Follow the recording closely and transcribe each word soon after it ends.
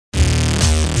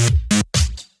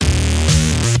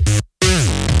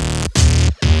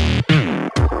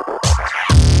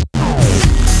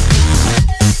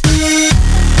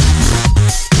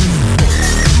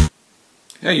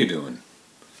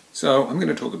So I'm going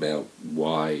to talk about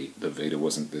why the Vita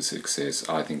wasn't the success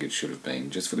I think it should have been.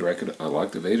 Just for the record, I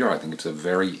like the Vita. I think it's a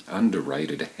very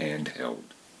underrated handheld.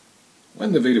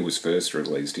 When the Vita was first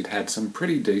released, it had some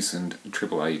pretty decent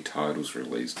AAA titles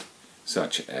released,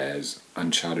 such as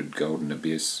Uncharted Golden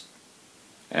Abyss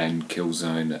and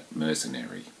Killzone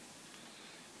Mercenary.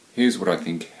 Here's what I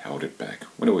think held it back.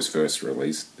 When it was first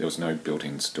released, there was no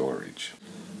built-in storage.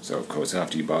 So of course,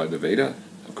 after you buy the Vita,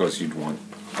 of course you'd want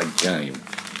a game.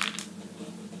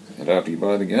 And after you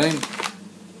buy the game,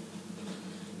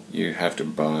 you have to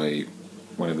buy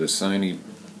one of the Sony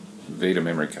Vita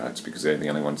memory cards because they're the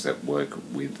only ones that work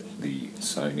with the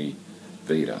Sony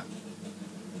Vita.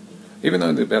 Even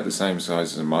though they're about the same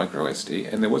size as a micro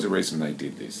SD, and there was a reason they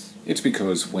did this. It's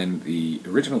because when the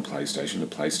original PlayStation, the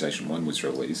PlayStation 1, was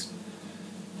released,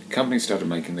 companies started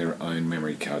making their own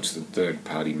memory cards, the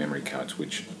third-party memory cards,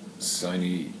 which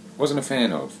Sony wasn't a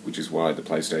fan of, which is why the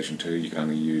PlayStation 2 you can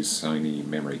only use Sony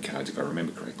memory cards, if I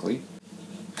remember correctly.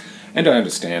 And I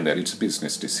understand that it's a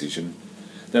business decision.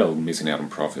 They were missing out on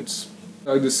profits.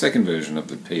 So the second version of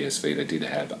the PS Vita did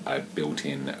have a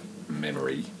built-in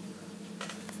memory.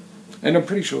 And I'm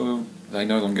pretty sure they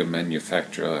no longer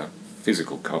manufacture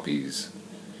physical copies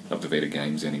of the Vita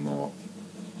games anymore.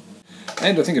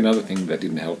 And I think another thing that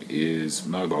didn't help is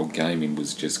mobile gaming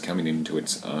was just coming into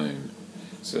its own.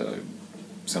 So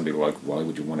some people are like, why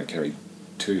would you want to carry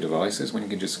two devices when you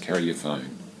can just carry your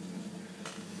phone?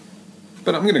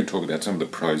 But I'm going to talk about some of the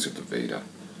pros of the Vita.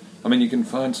 I mean, you can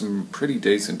find some pretty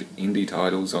decent indie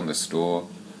titles on the store.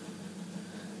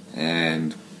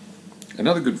 And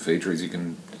another good feature is you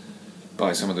can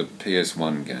buy some of the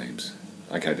PS1 games.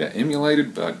 Okay, they're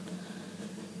emulated, but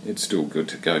it's still good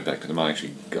to go back to them. I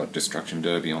actually got Destruction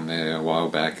Derby on there a while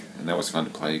back, and that was fun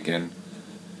to play again.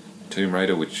 Tomb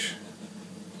Raider, which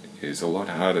is a lot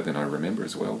harder than I remember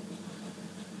as well.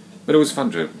 But it was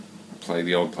fun to play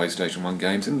the old PlayStation 1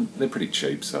 games, and they're pretty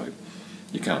cheap, so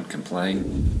you can't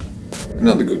complain.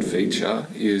 Another good feature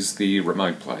is the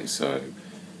remote play, so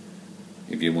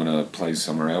if you want to play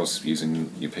somewhere else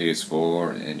using your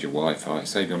PS4 and your Wi-Fi,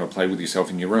 say you want to play with yourself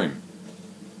in your room.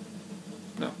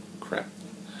 No, crap.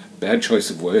 Bad choice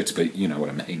of words, but you know what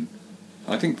I mean.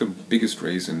 I think the biggest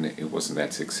reason it wasn't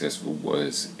that successful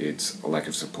was its lack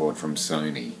of support from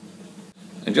Sony.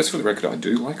 And just for the record, I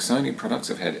do like Sony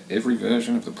products. I've had every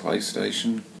version of the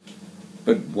PlayStation.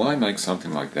 But why make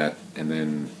something like that and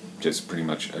then just pretty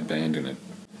much abandon it?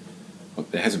 Well,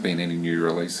 there hasn't been any new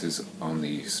releases on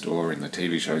the store in the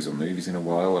TV shows or movies in a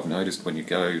while. I've noticed when you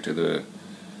go to the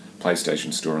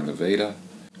PlayStation store on the Vita.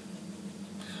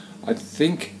 I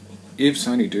think if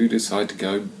Sony do decide to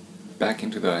go back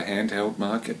into the handheld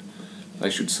market, they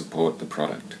should support the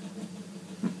product.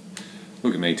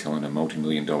 Look at me telling a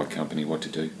multi-million-dollar company what to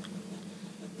do.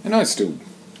 And I still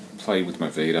play with my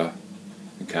Vita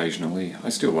occasionally. I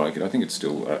still like it. I think it's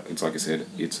still, it's like I said,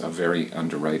 it's a very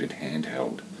underrated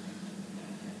handheld.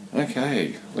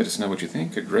 Okay, let us know what you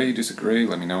think. Agree, disagree,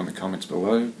 let me know in the comments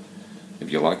below.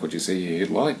 If you like what you see here, hit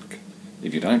like.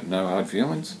 If you don't, no hard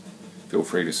feelings. Feel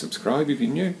free to subscribe if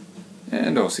you're new.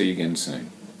 And I'll see you again soon.